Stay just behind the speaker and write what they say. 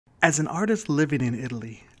As an artist living in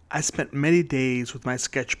Italy, I spent many days with my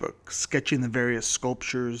sketchbook sketching the various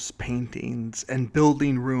sculptures, paintings, and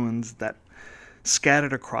building ruins that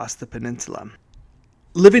scattered across the peninsula.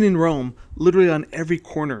 Living in Rome, literally on every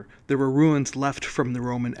corner, there were ruins left from the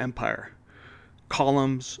Roman Empire.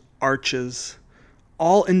 Columns, arches,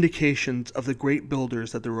 all indications of the great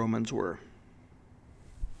builders that the Romans were.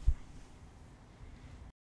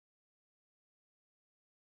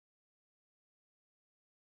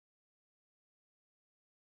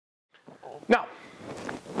 Now,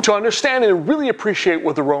 to understand and really appreciate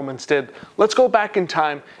what the Romans did, let's go back in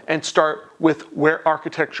time and start with where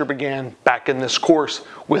architecture began back in this course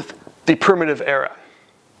with the primitive era.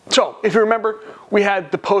 So, if you remember, we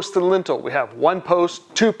had the post and lintel. We have one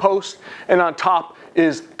post, two posts, and on top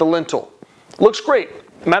is the lintel. Looks great.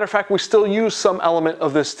 Matter of fact, we still use some element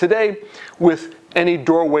of this today with any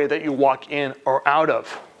doorway that you walk in or out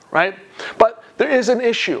of, right? But there is an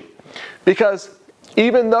issue, because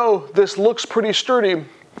even though this looks pretty sturdy,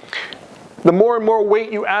 the more and more weight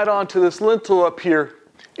you add on to this lintel up here,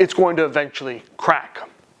 it's going to eventually crack.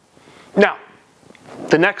 Now,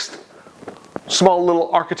 the next small little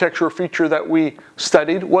architectural feature that we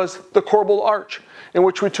studied was the corbelled arch, in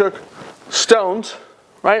which we took stones,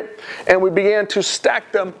 right, and we began to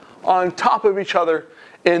stack them on top of each other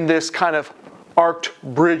in this kind of arched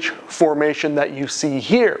bridge formation that you see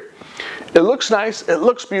here. It looks nice, it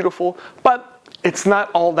looks beautiful, but it's not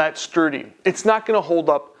all that sturdy. It's not going to hold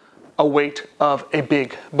up a weight of a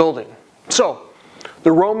big building. So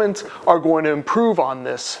the Romans are going to improve on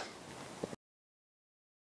this.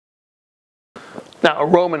 Now, a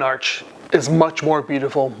Roman arch is much more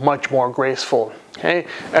beautiful, much more graceful. Okay,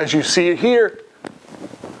 as you see here,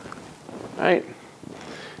 right?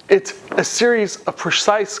 It's a series of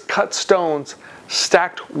precise cut stones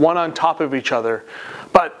stacked one on top of each other,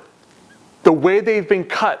 but the way they've been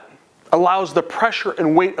cut allows the pressure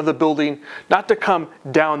and weight of the building not to come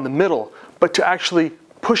down the middle, but to actually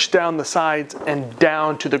push down the sides and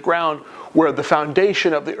down to the ground, where the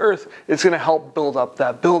foundation of the earth is going to help build up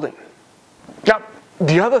that building. Now,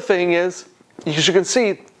 the other thing is, as you can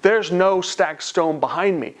see, there's no stacked stone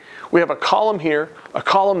behind me. We have a column here, a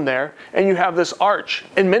column there, and you have this arch.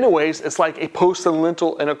 In many ways, it's like a post and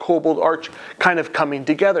lintel and a corbelled arch kind of coming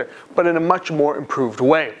together, but in a much more improved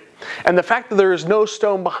way. And the fact that there is no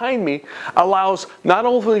stone behind me allows not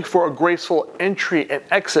only for a graceful entry and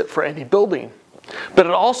exit for any building, but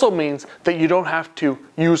it also means that you don't have to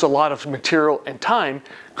use a lot of material and time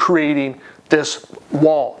creating this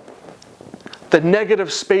wall. The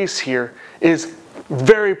negative space here is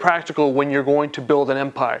very practical when you're going to build an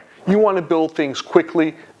empire. You want to build things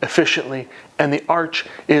quickly, efficiently, and the arch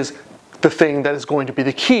is the thing that is going to be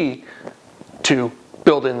the key to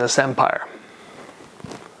building this empire.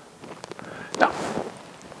 Now,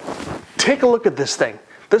 take a look at this thing.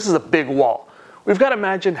 This is a big wall. We've got to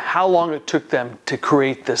imagine how long it took them to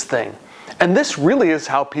create this thing. And this really is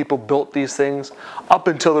how people built these things up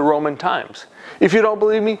until the Roman times. If you don't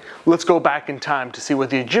believe me, let's go back in time to see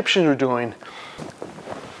what the Egyptians were doing.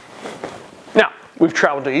 Now, we've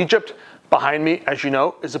traveled to Egypt. Behind me, as you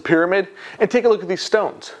know, is a pyramid. And take a look at these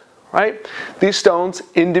stones, right? These stones,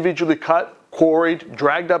 individually cut, quarried,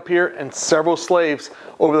 dragged up here, and several slaves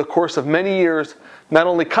over the course of many years not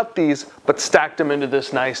only cut these, but stacked them into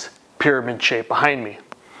this nice pyramid shape behind me.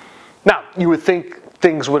 Now, you would think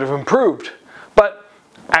things would have improved, but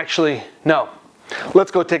actually, no.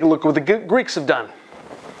 Let's go take a look at what the Greeks have done.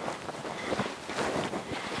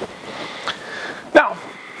 Now,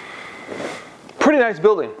 pretty nice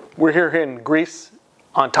building. We're here in Greece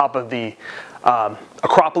on top of the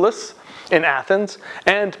Acropolis in Athens,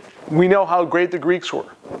 and we know how great the Greeks were.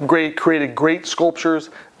 Created great sculptures,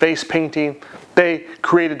 vase painting, they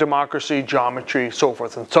created democracy, geometry, so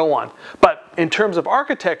forth and so on. But in terms of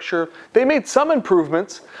architecture, they made some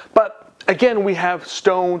improvements, but again, we have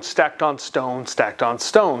stone stacked on stone stacked on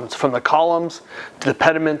stones, from the columns to the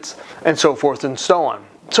pediments and so forth and so on.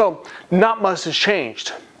 So not much has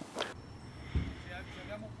changed.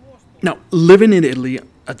 Now, living in Italy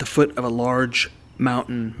at the foot of a large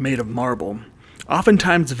mountain made of marble,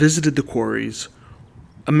 oftentimes visited the quarries,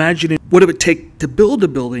 imagining what it would take to build a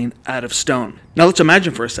building out of stone. Now let's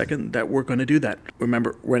imagine for a second that we're going to do that.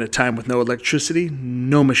 Remember, we're in a time with no electricity,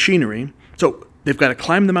 no machinery, so they've got to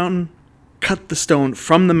climb the mountain, cut the stone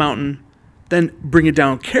from the mountain, then bring it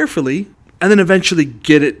down carefully, and then eventually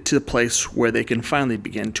get it to the place where they can finally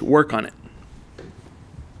begin to work on it.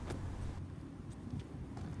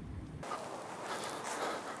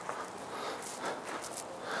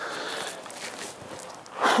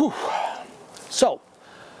 Whew. So,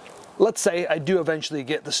 let's say I do eventually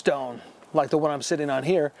get the stone like the one I'm sitting on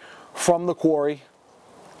here, from the quarry,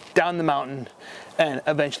 down the mountain, and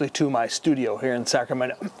eventually to my studio here in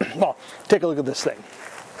Sacramento. Well, take a look at this thing.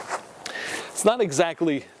 It's not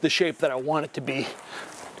exactly the shape that I want it to be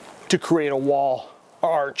to create a wall, or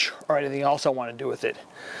arch, or anything else I want to do with it.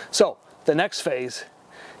 So the next phase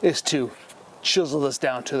is to chisel this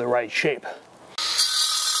down to the right shape.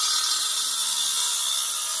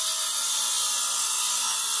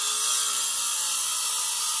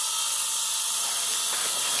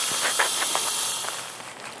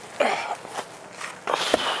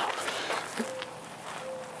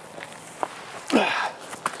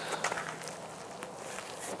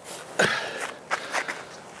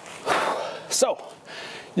 So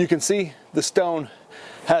you can see the stone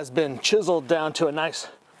has been chiseled down to a nice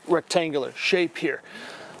rectangular shape here.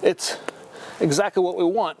 It's exactly what we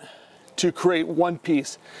want to create one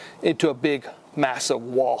piece into a big, massive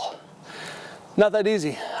wall. Not that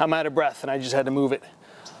easy. I'm out of breath and I just had to move it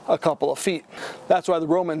a couple of feet. That's why the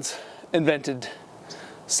Romans invented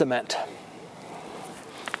cement.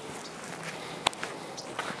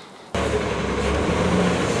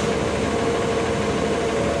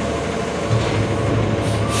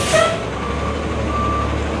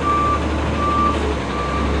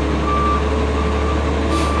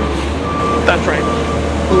 That's right.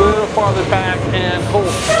 A little farther back and hold,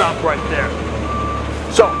 stop right there.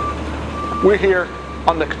 So, we're here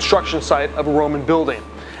on the construction site of a Roman building.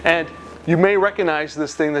 And you may recognize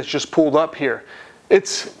this thing that's just pulled up here.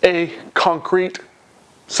 It's a concrete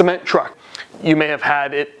cement truck. You may have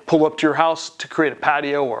had it pull up to your house to create a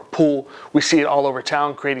patio or a pool. We see it all over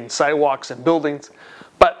town creating sidewalks and buildings.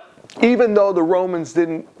 But even though the Romans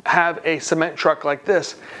didn't have a cement truck like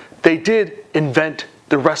this, they did invent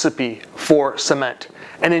the recipe for cement,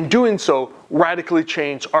 and in doing so, radically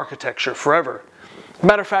changed architecture forever.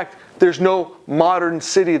 Matter of fact, there's no modern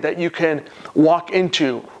city that you can walk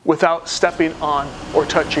into without stepping on or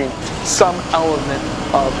touching some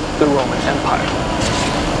element of the Roman Empire.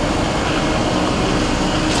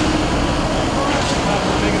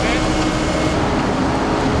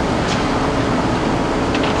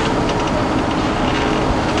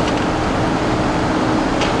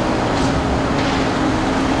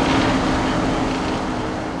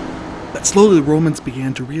 Slowly, the Romans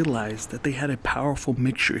began to realize that they had a powerful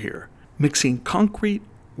mixture here. Mixing concrete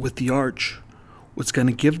with the arch was going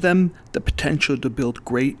to give them the potential to build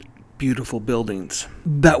great, beautiful buildings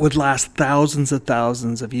that would last thousands and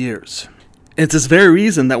thousands of years. It's this very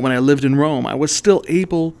reason that when I lived in Rome, I was still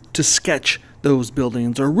able to sketch those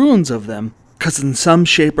buildings or ruins of them, because in some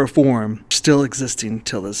shape or form, still existing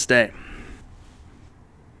till this day.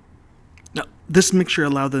 This mixture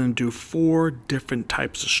allowed them to do 4 different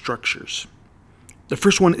types of structures. The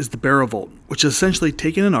first one is the barrel vault, which is essentially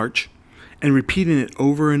taking an arch and repeating it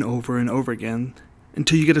over and over and over again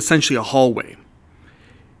until you get essentially a hallway.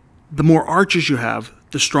 The more arches you have,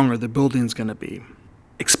 the stronger the building is going to be.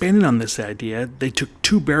 Expanding on this idea, they took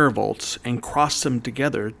 2 barrel vaults and crossed them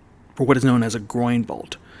together for what is known as a groin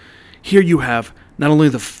vault. Here you have not only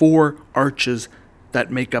the 4 arches that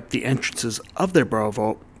make up the entrances of their barrel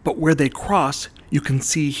vault, but where they cross, you can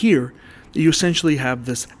see here that you essentially have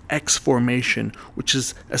this X formation, which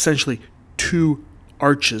is essentially 2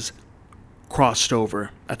 arches crossed over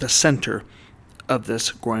at the center of this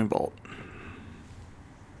groin vault.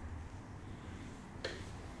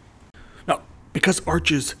 Now, because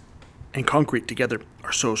arches and concrete together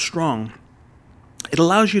are so strong, it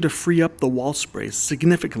allows you to free up the wall space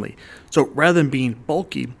significantly. So rather than being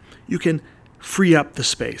bulky, you can free up the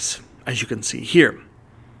space, as you can see here.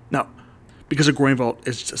 Now, because a groin vault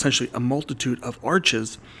is essentially a multitude of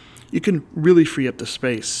arches, you can really free up the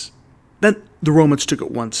space. Then the Romans took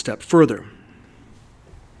it one step further.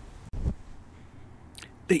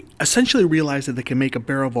 They essentially realized that they can make a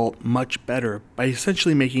barrel vault much better by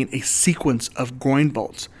essentially making a sequence of groin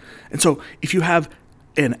vaults. And so if you have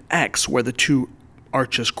an X where the 2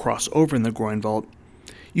 arches cross over in the groin vault,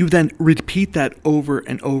 you then repeat that over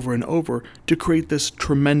and over and over to create this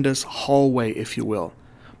tremendous hallway, if you will.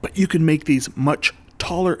 But you can make these much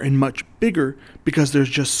taller and much bigger because they're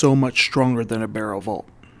just so much stronger than a barrel vault.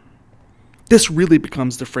 This really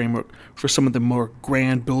becomes the framework for some of the more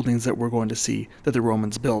grand buildings that we're going to see that the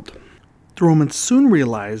Romans built. The Romans soon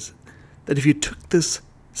realized that if you took this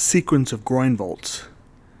sequence of groin vaults,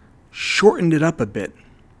 shortened it up a bit,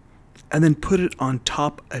 and then put it on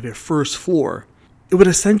top of a first floor, it would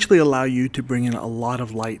essentially allow you to bring in a lot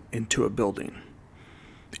of light into a building.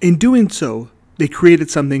 In doing so, they created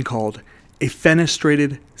something called a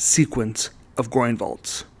fenestrated sequence of groin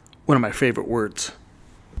vaults, one of my favorite words.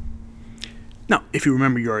 Now, if you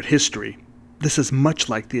remember your art history, This is much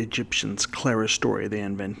like the Egyptians' clerestory they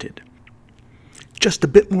invented. Just a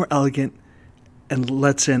bit more elegant and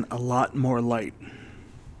lets in a lot more light.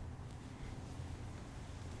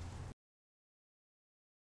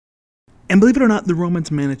 And believe it or not, the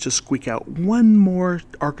Romans managed to squeak out one more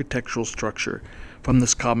architectural structure from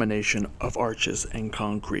this combination of arches and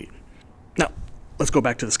concrete. Now, let's go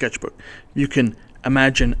back to the sketchbook. You can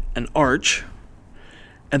imagine an arch,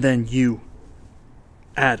 and then you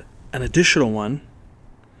add an additional one,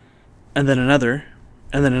 and then another,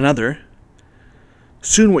 and then another.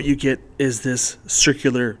 Soon what you get is this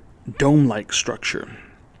circular dome-like structure.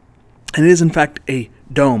 And it is in fact a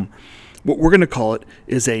dome. What we're going to call it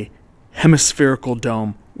is a hemispherical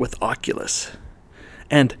dome with oculus.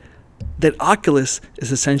 And that oculus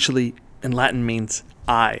is essentially, in Latin, means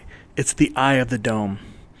eye. It's the eye of the dome.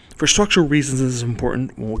 For structural reasons, this is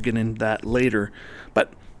important. We'll get into that later.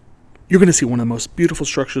 But you're going to see one of the most beautiful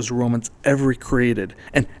structures the Romans ever created.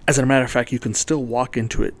 And as a matter of fact, you can still walk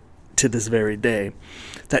into it to this very day,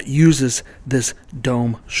 that uses this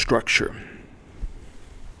dome structure.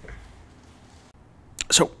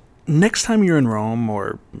 So next time you're in Rome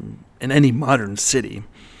or in any modern city,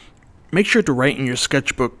 make sure to write in your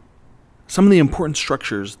sketchbook some of the important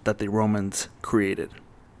structures that the Romans created.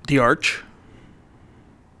 The arch,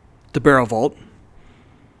 the barrel vault,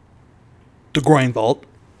 the groin vault,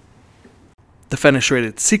 the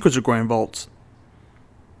fenestrated sequence of groin vaults,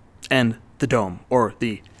 and the dome, or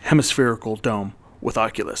the hemispherical dome with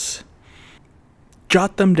oculus.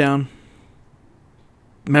 Jot them down,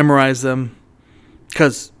 memorize them,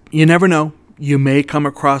 because you never know, you may come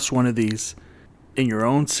across one of these in your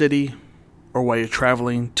own city or while you're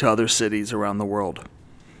traveling to other cities around the world.